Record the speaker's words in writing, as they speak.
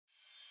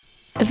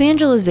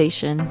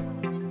Evangelization,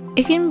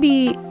 it can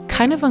be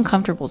kind of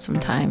uncomfortable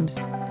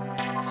sometimes.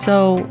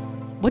 So,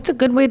 what's a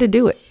good way to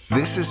do it?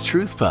 This is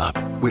Truth Pop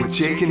with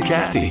Jake and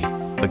Cathy,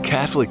 a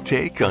Catholic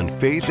take on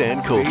faith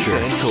and culture.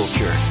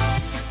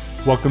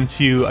 Welcome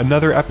to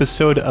another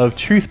episode of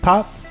Truth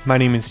Pop. My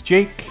name is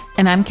Jake.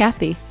 And I'm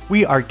Cathy.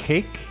 We are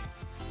Cake,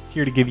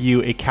 here to give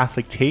you a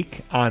Catholic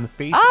take on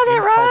faith and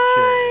that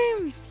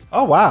culture. rhymes!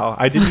 Oh, wow.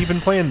 I didn't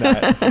even plan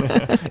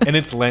that. And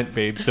it's Lent,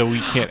 babe, so we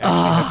can't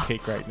actually have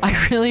cake right now.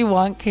 I really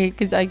want cake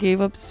because I gave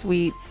up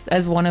sweets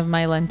as one of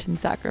my Lenten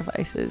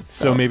sacrifices.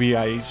 So maybe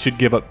I should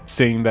give up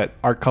saying that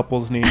our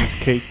couple's name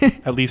is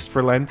Cake, at least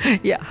for Lent?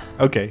 Yeah.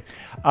 Okay.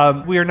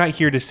 We are not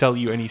here to sell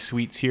you any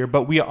sweets here,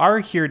 but we are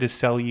here to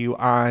sell you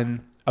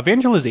on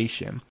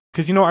evangelization.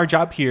 Because, you know, our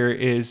job here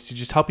is to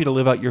just help you to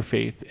live out your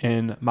faith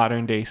in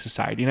modern day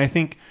society. And I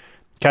think,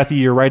 Cathy,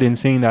 you're right in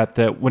saying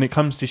that when it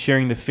comes to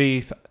sharing the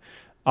faith,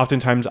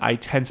 oftentimes I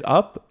tense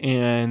up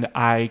and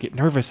I get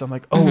nervous. I'm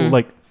like,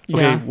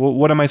 okay, well,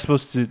 what am I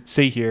supposed to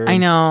say here? I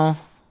know.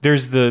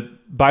 There's the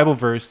Bible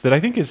verse that I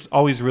think is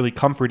always really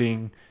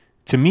comforting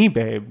to me,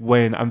 babe,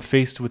 when I'm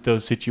faced with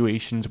those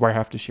situations where I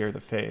have to share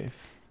the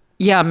faith.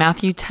 Yeah,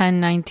 Matthew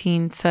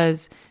 10:19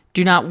 says,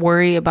 "Do not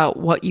worry about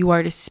what you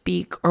are to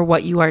speak or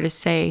what you are to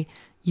say.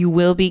 You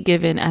will be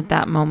given at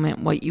that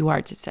moment what you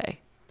are to say."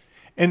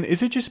 And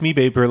is it just me,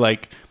 babe, or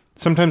like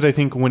sometimes I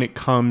think when it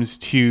comes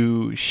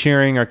to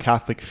sharing our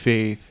Catholic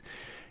faith,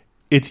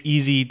 it's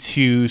easy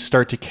to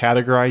start to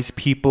categorize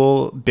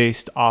people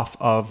based off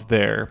of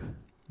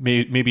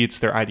maybe it's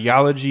their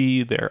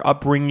ideology, their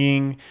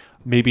upbringing,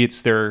 maybe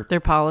it's their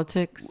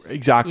politics.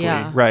 Exactly,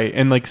 yeah. Right.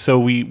 And like, so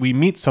we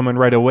meet someone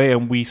right away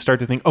and we start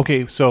to think,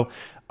 okay, so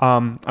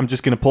I'm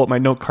just going to pull up my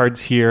note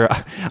cards here.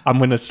 I'm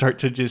going to start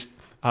to just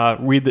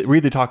read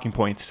the talking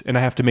points, and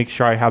I have to make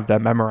sure I have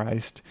them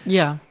memorized.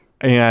 Yeah.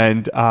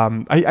 And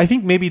I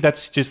think maybe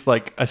that's just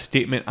like a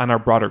statement on our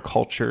broader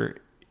culture,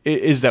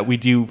 is that we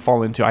do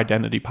fall into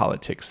identity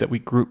politics, that we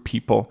group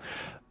people.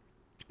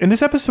 In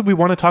this episode, we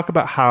want to talk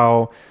about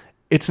how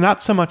it's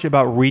not so much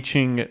about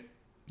reaching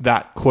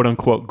that quote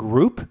unquote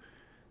group.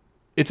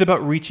 It's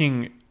about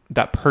reaching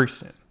that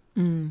person.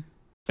 Mm.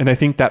 And I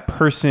think that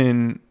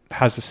person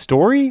has a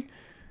story.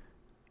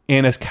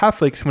 And as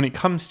Catholics, when it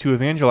comes to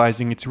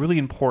evangelizing, it's really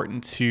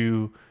important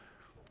to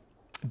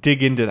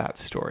dig into that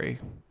story.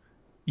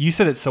 You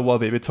said it so well,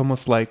 babe. It's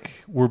almost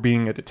like we're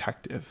being a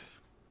detective.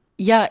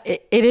 Yeah,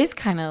 it is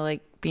kind of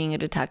like being a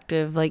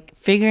detective, like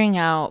figuring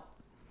out,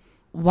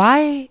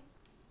 why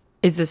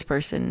is this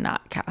person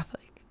not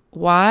Catholic?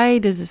 Why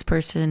does this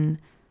person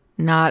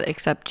not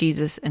accept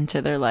Jesus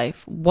into their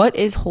life? What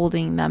is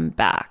holding them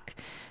back?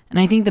 And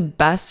I think the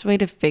best way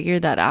to figure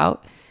that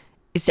out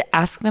is to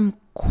ask them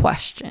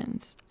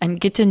questions and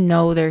get to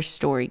know their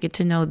story, get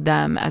to know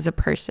them as a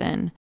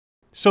person.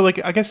 So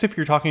like, I guess if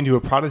you're talking to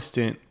a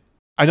Protestant,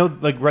 I know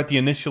like the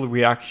initial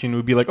reaction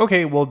would be like,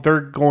 okay, well,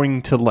 they're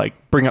going to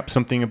like bring up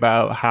something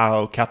about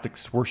how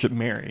Catholics worship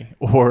Mary,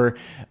 or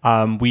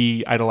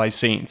we idolize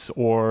saints,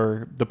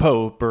 or the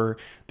Pope, or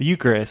the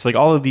Eucharist, like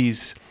all of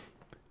these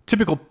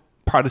typical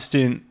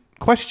Protestant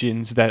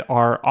questions that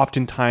are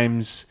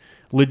oftentimes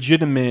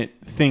legitimate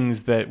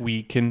things that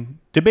we can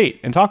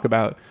debate and talk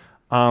about.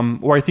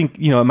 Or I think,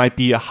 it might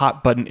be a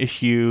hot button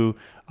issue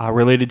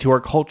related to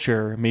our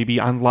culture, maybe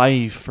on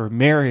life or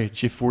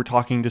marriage, if we're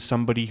talking to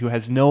somebody who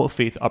has no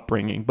faith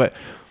upbringing. But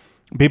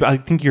babe, I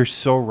think you're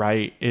so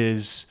right,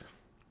 is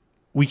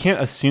we can't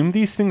assume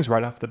these things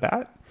right off the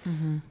bat.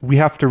 Mm-hmm. We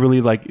have to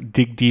really like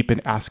dig deep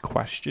and ask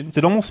questions.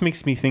 It almost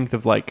makes me think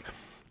of like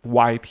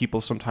why people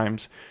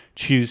sometimes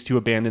choose to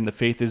abandon the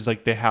faith, is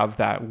like they have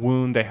that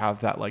wound, they have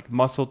that like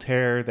muscle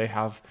tear, they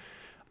have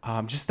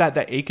just that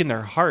ache in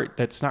their heart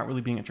that's not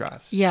really being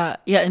addressed. Yeah.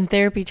 In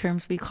therapy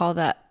terms, we call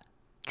that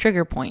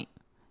trigger point.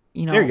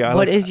 There you go.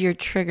 What is your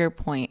trigger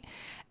point?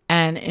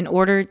 And in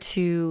order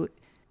to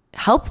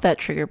help that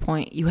trigger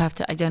point, you have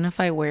to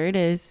identify where it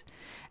is,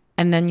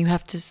 and then you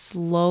have to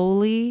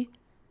slowly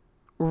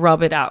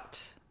rub it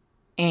out.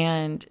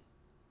 And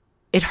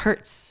it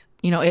hurts.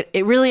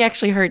 It really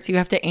actually hurts. You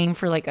have to aim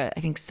for like I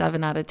think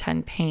 7 out of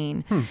 10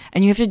 pain.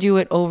 And you have to do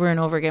it over and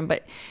over again.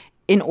 But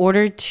in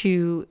order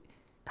to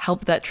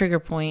help that trigger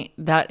point,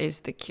 that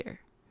is the cure.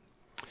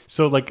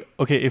 So like,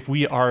 okay, if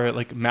we are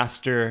like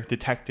master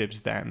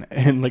detectives then,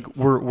 and like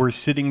we're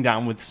sitting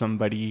down with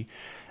somebody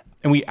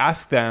and we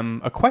ask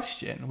them a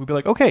question, we'd be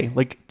like, okay,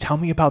 like tell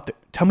me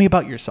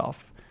about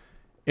yourself.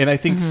 And I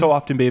think so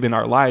often, babe, in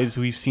our lives,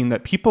 we've seen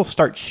that people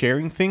start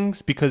sharing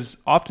things because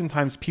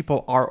oftentimes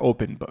people are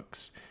open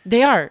books.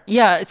 They are.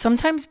 Yeah.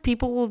 Sometimes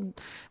people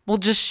will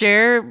just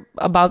share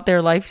about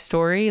their life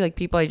story. Like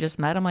people I just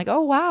met, I'm like,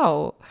 oh,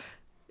 wow.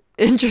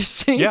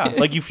 Interesting. Yeah,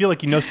 like you feel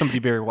like you know somebody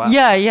very well.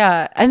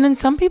 Yeah. And then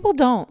some people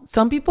don't.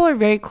 Some people are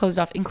very closed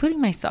off,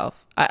 including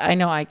myself. I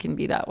know I can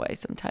be that way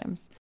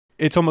sometimes.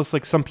 it's almost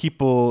like some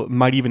people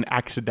might even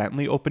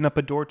accidentally open up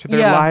a door to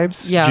their Yeah.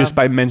 lives Yeah. just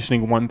by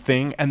mentioning one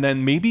thing. And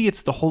then maybe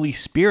it's the Holy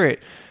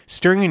Spirit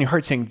stirring in your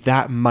heart saying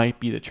that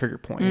might be the trigger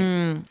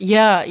point.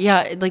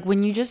 Yeah. Like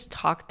when you just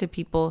talk to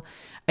people,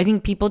 I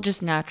think people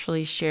just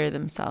naturally share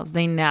themselves.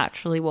 They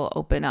naturally will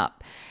open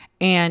up.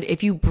 And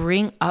if you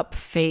bring up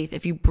faith,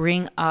 if you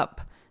bring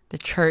up the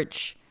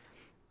church,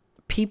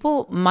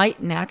 people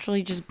might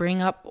naturally just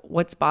bring up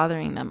what's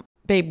bothering them.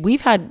 Babe,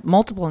 we've had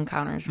multiple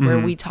encounters where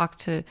we talk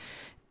to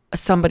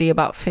somebody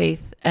about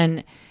faith,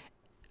 and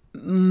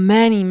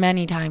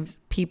many times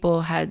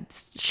people had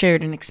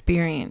shared an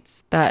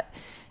experience that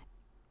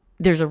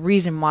there's a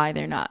reason why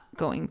they're not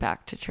going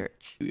back to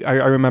church. I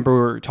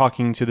remember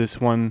talking to this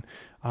one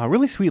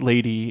really sweet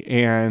lady,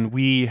 and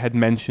we had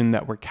mentioned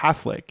that we're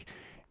Catholic.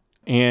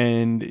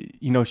 And,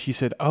 she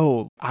said,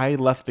 oh, I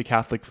left the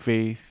Catholic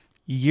faith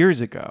years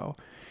ago.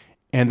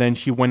 And then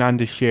she went on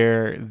to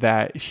share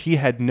that she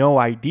had no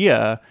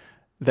idea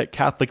that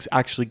Catholics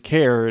actually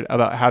cared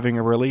about having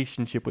a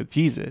relationship with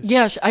Jesus.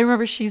 Yeah, I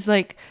remember she's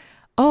like,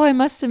 oh, I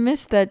must have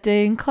missed that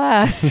day in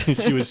class.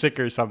 She was sick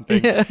or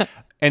something. Yeah.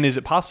 And is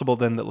it possible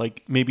then that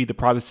like maybe the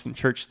Protestant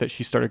church that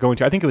she started going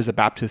to, I think it was a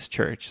Baptist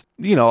church,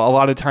 a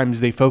lot of times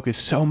they focus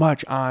so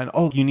much on,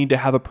 oh, you need to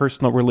have a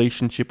personal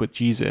relationship with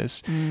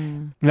Jesus.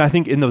 And I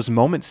think in those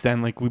moments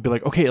then, like we'd be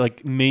like, okay,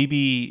 like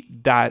maybe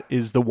that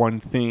is the one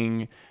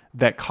thing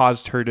that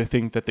caused her to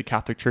think that the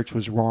Catholic Church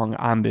was wrong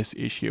on this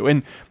issue.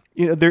 And,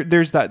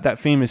 there's that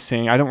famous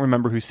saying, I don't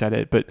remember who said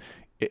it, but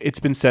it's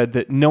been said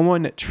that no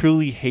one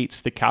truly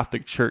hates the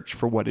Catholic Church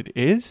for what it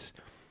is.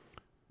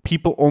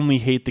 People only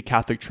hate the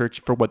Catholic Church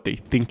for what they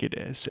think it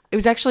is. It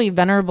was actually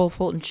Venerable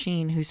Fulton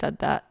Sheen who said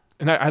that.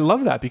 And I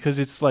love that because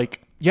it's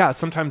like, yeah,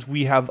 sometimes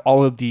we have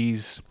all of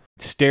these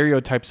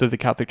stereotypes of the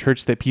Catholic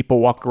Church that people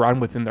walk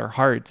around with in their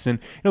hearts. And,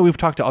 we've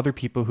talked to other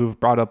people who've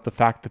brought up the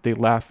fact that they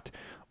left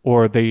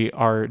or they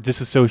are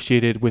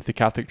disassociated with the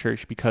Catholic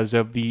Church because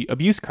of the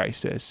abuse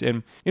crisis.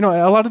 And,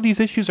 a lot of these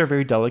issues are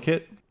very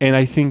delicate. And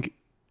I think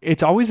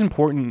it's always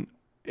important,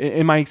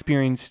 in my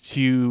experience,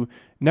 to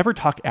never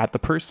talk at the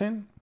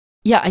person.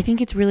 Yeah, I think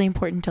it's really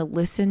important to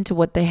listen to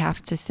what they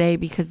have to say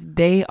because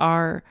they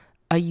are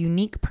a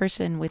unique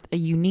person with a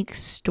unique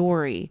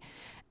story.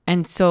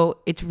 And so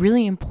it's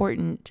really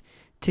important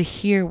to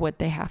hear what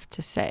they have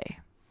to say.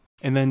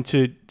 And then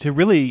to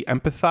really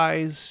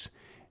empathize.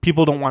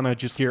 People don't want to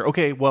just hear,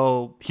 okay,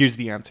 well, here's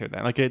the answer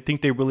then. Like, I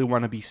think they really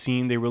want to be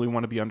seen. They really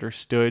want to be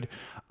understood.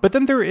 But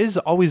then there is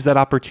always that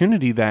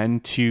opportunity then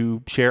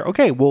to share,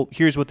 okay, well,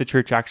 here's what the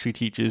church actually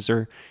teaches,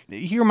 or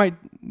here might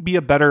be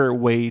a better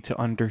way to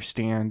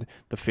understand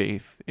the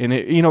faith. And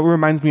it, it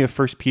reminds me of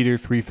 1 Peter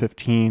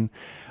 3:15.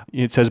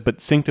 It says,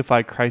 but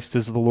sanctify Christ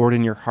as the Lord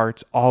in your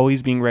hearts,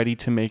 always being ready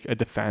to make a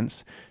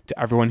defense to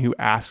everyone who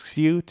asks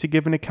you to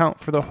give an account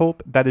for the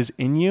hope that is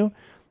in you,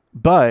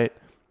 but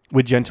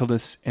with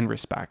gentleness and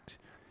respect.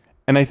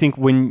 And I think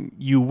when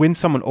you win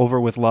someone over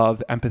with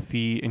love,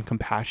 empathy, and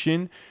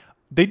compassion,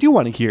 they do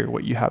want to hear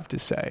what you have to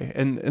say.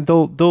 And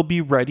they'll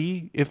be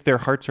ready, if their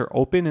hearts are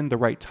open in the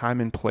right time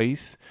and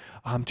place,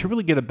 to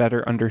really get a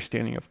better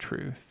understanding of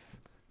truth.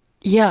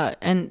 Yeah,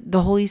 and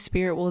the Holy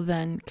Spirit will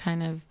then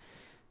kind of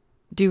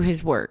do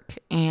his work.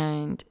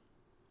 And,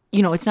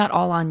 it's not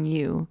all on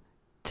you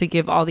to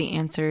give all the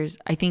answers.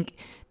 I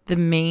think the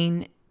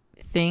main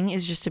thing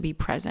is just to be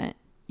present.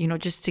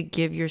 Just to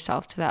give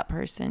yourself to that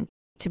person,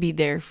 to be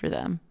there for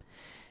them.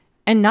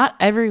 And not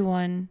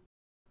everyone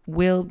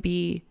will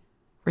be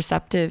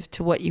receptive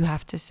to what you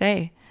have to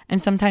say.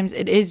 And sometimes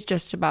it is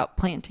just about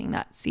planting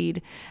that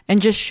seed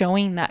and just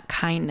showing that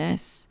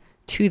kindness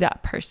to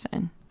that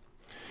person.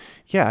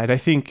 Yeah, and I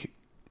think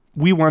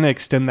we want to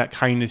extend that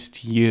kindness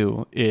to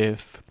you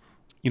if,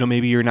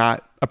 maybe you're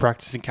not a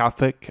practicing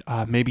Catholic,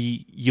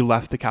 maybe you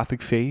left the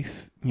Catholic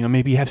faith,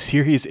 maybe you have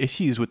serious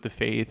issues with the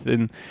faith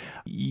and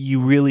you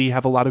really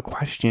have a lot of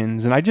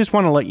questions. And I just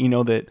want to let you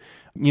know that,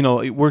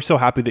 we're so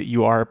happy that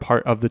you are a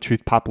part of the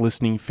Truth Pop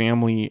listening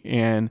family.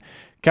 And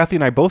Cathy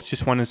and I both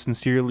just want to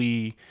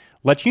sincerely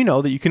let you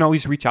know that you can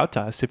always reach out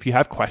to us if you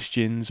have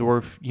questions or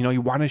if,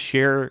 you want to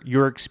share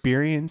your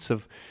experience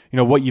of,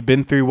 what you've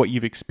been through, what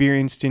you've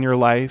experienced in your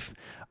life.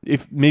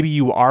 If maybe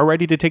you are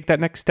ready to take that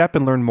next step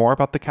and learn more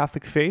about the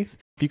Catholic faith,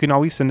 you can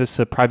always send us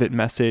a private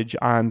message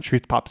on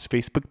Truth Pop's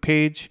Facebook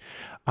page.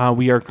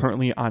 We are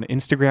currently on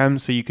Instagram,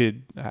 so you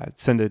could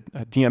send a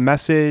DM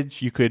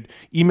message. You could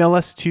email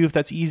us too, if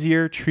that's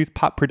easier,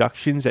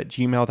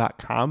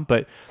 truthpopproductions@gmail.com.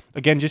 But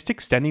again, just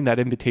extending that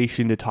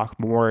invitation to talk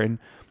more and,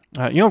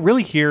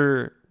 really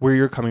hear where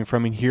you're coming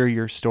from and hear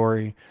your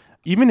story.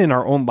 Even in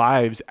our own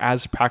lives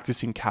as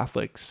practicing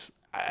Catholics,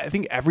 I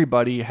think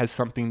everybody has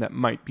something that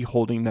might be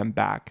holding them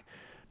back.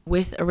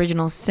 With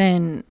original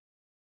sin,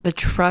 the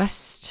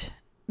trust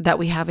that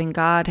we have in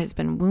God has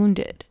been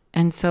wounded.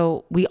 And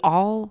so we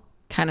all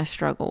kind of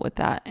struggle with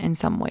that in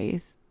some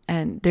ways.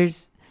 And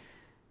there's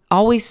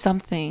always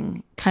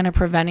something kind of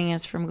preventing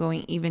us from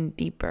going even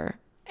deeper.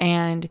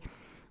 And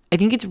I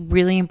think it's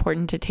really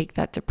important to take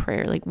that to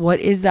prayer. Like, what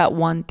is that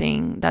one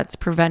thing that's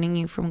preventing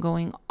you from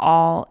going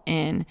all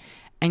in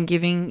and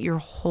giving your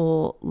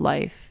whole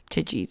life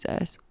to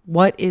Jesus?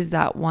 What is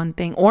that one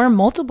thing, or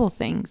multiple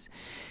things?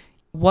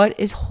 What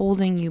is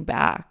holding you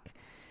back?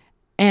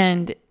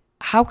 And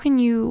how can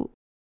you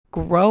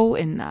grow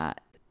in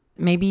that?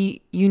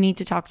 Maybe you need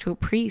to talk to a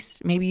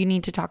priest. Maybe you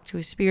need to talk to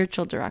a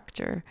spiritual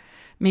director.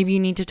 Maybe you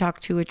need to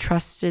talk to a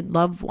trusted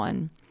loved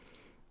one.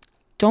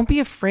 Don't be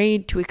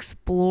afraid to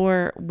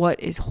explore what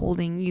is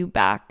holding you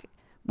back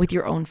with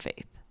your own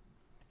faith.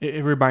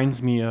 It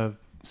reminds me of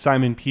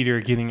Simon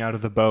Peter getting out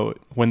of the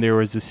boat when there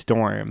was a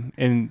storm.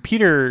 And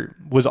Peter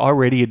was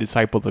already a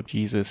disciple of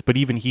Jesus, but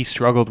even he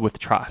struggled with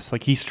trust.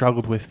 Like, he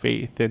struggled with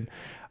faith. And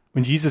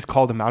when Jesus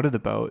called him out of the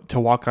boat to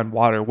walk on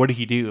water, what did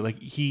he do? Like,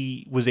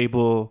 he was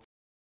able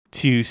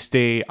to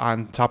stay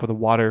on top of the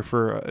water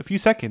for a few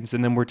seconds.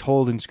 And then we're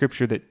told in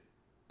scripture that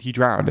he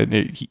drowned,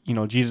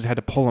 and Jesus had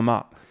to pull him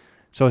up.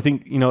 So I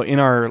think, in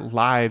our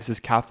lives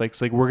as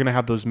Catholics, like, we're going to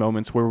have those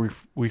moments where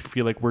we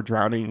feel like we're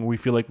drowning. We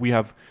feel like we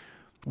have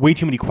way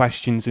too many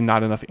questions and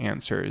not enough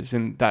answers.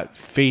 And that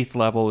faith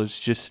level is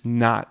just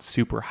not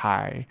super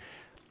high.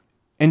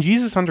 And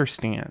Jesus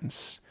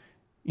understands.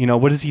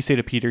 What does he say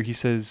to Peter? He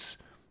says,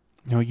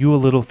 you a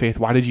little faith,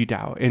 why did you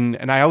doubt? And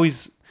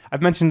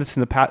I've mentioned this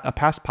in a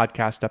past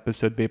podcast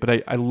episode, babe,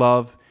 but I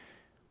love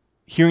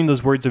hearing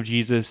those words of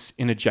Jesus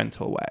in a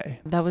gentle way.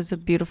 That was a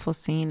beautiful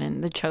scene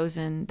in The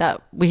Chosen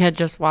that we had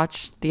just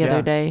watched the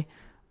other day,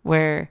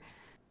 where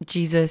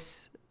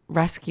Jesus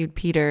rescued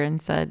Peter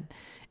and said,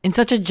 in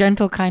such a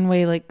gentle, kind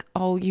way, like,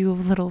 oh, you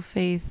have little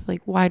faith,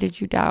 like, why did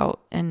you doubt?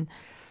 And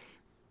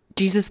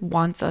Jesus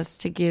wants us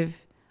to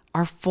give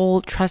our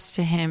full trust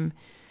to him,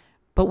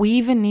 but we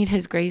even need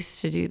his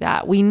grace to do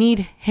that. We need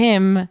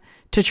him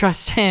to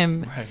trust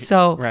him.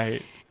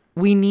 Right.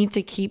 We need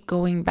to keep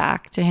going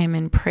back to him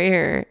in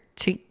prayer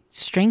to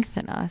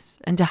strengthen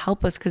us and to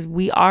help us, because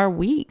we are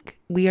weak.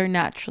 We are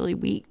naturally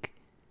weak.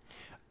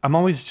 I'm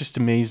always just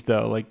amazed,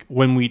 though, like,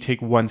 when we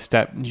take one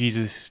step,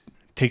 Jesus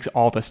takes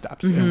all the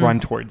steps and run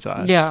towards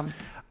us. Yeah.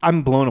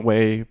 I'm blown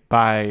away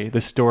by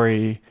the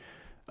story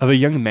of a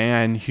young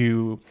man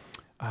who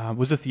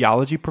was a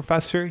theology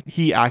professor.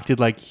 He acted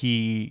like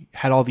he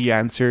had all the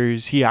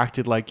answers. He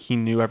acted like he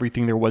knew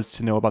everything there was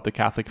to know about the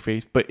Catholic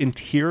faith, but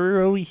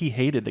interiorly he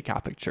hated the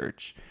Catholic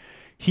Church.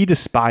 He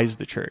despised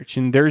the church.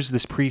 And there's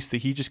this priest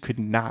that he just could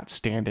not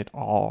stand at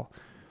all.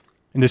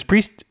 And this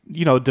priest,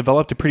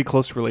 developed a pretty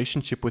close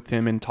relationship with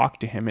him and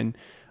talked to him. And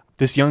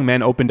this young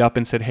man opened up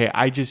and said, hey,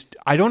 I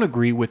don't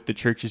agree with the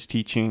church's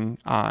teaching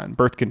on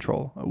birth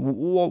control.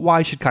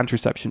 Why should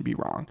contraception be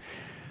wrong?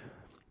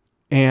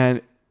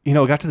 And, it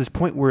got to this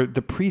point where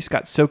the priest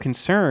got so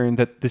concerned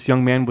that this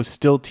young man was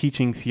still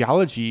teaching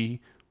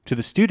theology to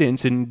the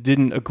students and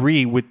didn't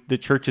agree with the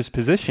church's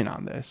position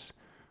on this.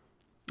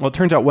 Well, it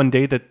turns out one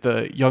day that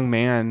the young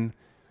man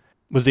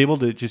was able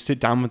to just sit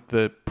down with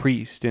the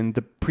priest, and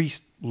the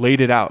priest laid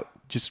it out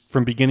just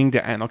from beginning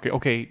to end.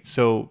 Okay,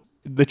 so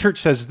the church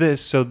says this,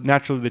 so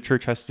naturally the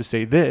church has to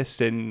say this,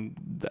 and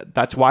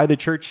that's why the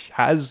church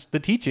has the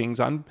teachings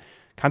on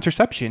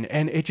contraception.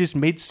 And it just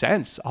made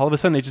sense. All of a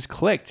sudden, it just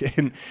clicked.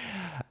 And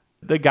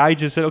the guy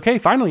just said, okay,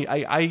 finally,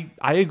 I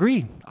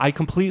agree. I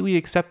completely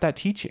accept that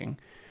teaching.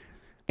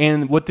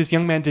 And what this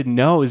young man didn't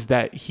know is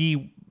that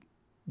he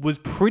was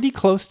pretty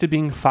close to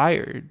being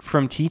fired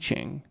from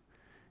teaching.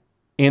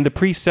 And the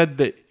priest said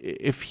that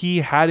if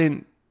he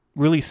hadn't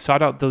really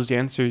sought out those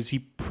answers, he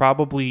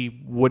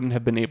probably wouldn't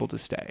have been able to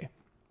stay.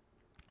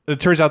 It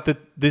turns out that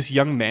this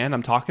young man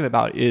I'm talking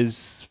about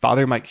is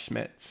Father Mike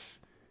Schmitz,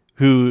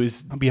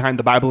 who's behind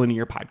the Bible in a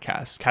Year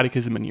podcast,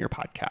 Catechism in a Year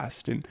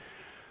podcast. And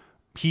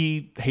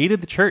he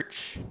hated the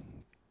church.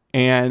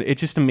 And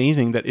it's just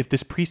amazing that if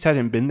this priest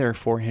hadn't been there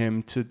for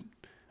him to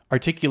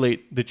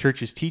articulate the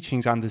church's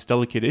teachings on this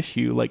delicate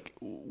issue, like,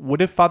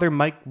 what if Father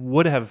Mike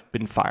would have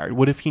been fired?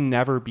 What if he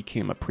never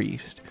became a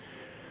priest?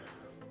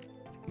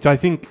 So I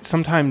think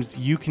sometimes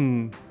you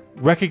can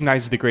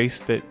recognize the grace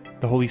that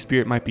the Holy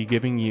Spirit might be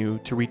giving you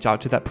to reach out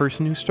to that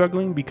person who's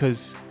struggling,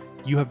 because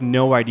you have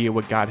no idea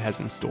what God has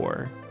in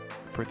store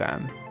for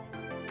them.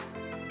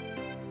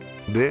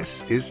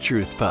 This is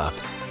Truth Pop.